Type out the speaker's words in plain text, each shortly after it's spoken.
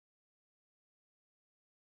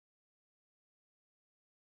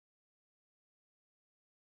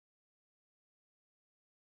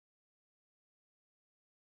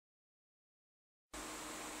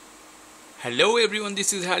Hello everyone,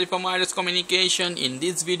 this is Harry from Iris Communication. In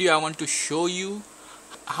this video I want to show you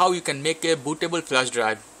how you can make a bootable flash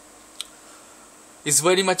drive. It's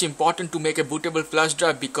very much important to make a bootable flash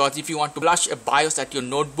drive because if you want to flash a BIOS at your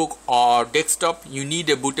notebook or desktop, you need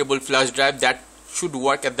a bootable flash drive that should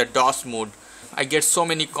work at the DOS mode. I get so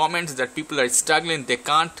many comments that people are struggling, they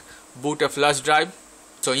can't boot a flash drive.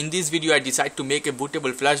 So in this video I decide to make a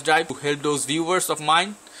bootable flash drive to help those viewers of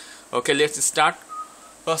mine. Okay, let's start.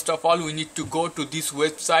 First of all, we need to go to this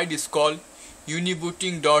website. It's called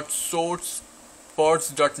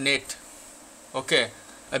unibooting.sourceforge.net. Okay,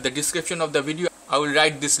 at the description of the video I will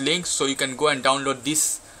write this link so you can go and download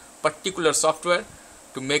this particular software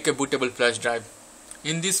to make a bootable flash drive.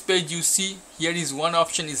 In this page you see here is one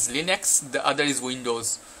option is Linux, the other is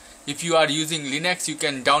Windows. If you are using Linux, you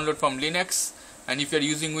can download from Linux, and if you are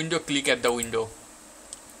using Windows, click at the window.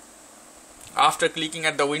 After clicking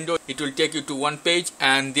at the window, it will take you to one page,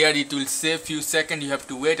 and there it will say few seconds, you have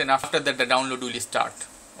to wait, and after that the download will start.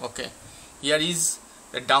 Okay, here is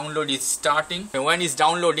the download is starting. And when it's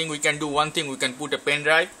downloading, we can do one thing, we can put a pen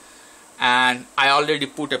drive, and I already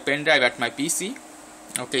put a pen drive at my PC.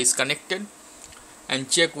 Okay, it's connected, and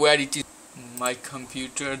check where it is. My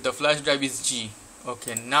computer, the flash drive is G.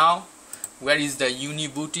 Okay, now where is the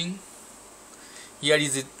unibooting? Here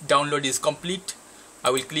is it, download is complete. I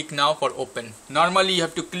will click now for open. Normally you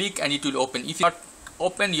have to click and it will open. If you not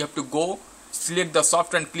open, you have to go select the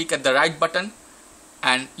software and click at the right button,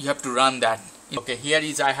 and you have to run that. Okay, here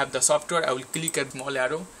is I have the software. I will click at small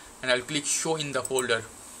arrow and I will click show in the folder.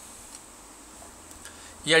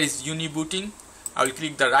 Here is unibooting. I will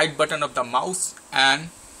click the right button of the mouse, and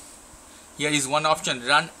here is one option,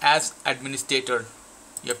 run as administrator.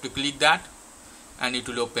 You have to click that and it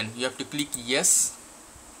will open. You have to click yes.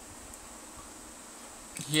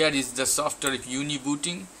 Here is the software of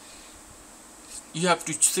unibooting. You have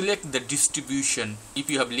to select the distribution.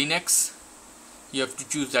 If you have Linux, you have to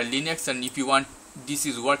choose the Linux, and if you want this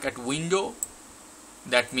is work at Windows,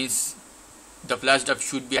 that means the flash drive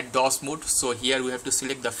should be at DOS mode. So here we have to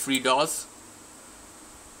select the free DOS,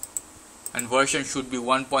 and version should be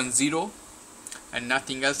 1.0 and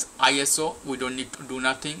nothing else. ISO, we don't need to do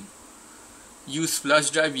nothing. Use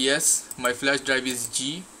flash drive, yes, my flash drive is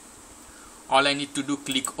G. All I need to do,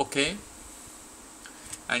 click OK,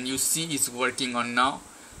 and you see it's working on now.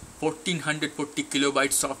 1440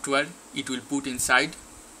 kilobyte software it will put inside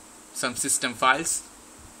some system files.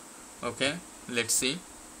 Okay, let's see.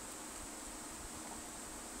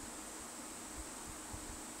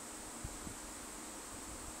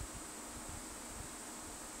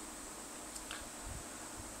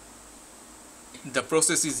 The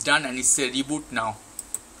process is done and it's a reboot now.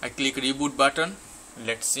 I click reboot button.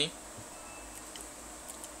 Let's see.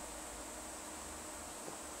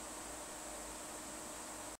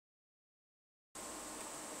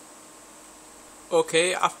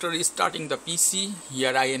 Okay, after restarting the PC,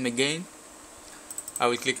 here I am again. I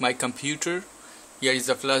will click my computer. Here is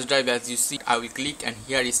the flash drive, as you see. I will click, and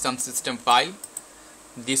here is some system file.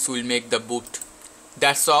 This will make the boot.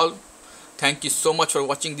 That's all. Thank you so much for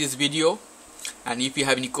watching this video, and if you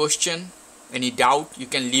have any question, any doubt, you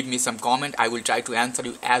can leave me some comment. I will try to answer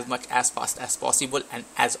you as much as fast as possible. And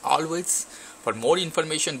as always, for more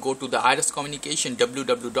information, go to the Iris Communication,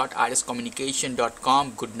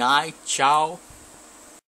 www.iriscommunication.com. Good night. Ciao.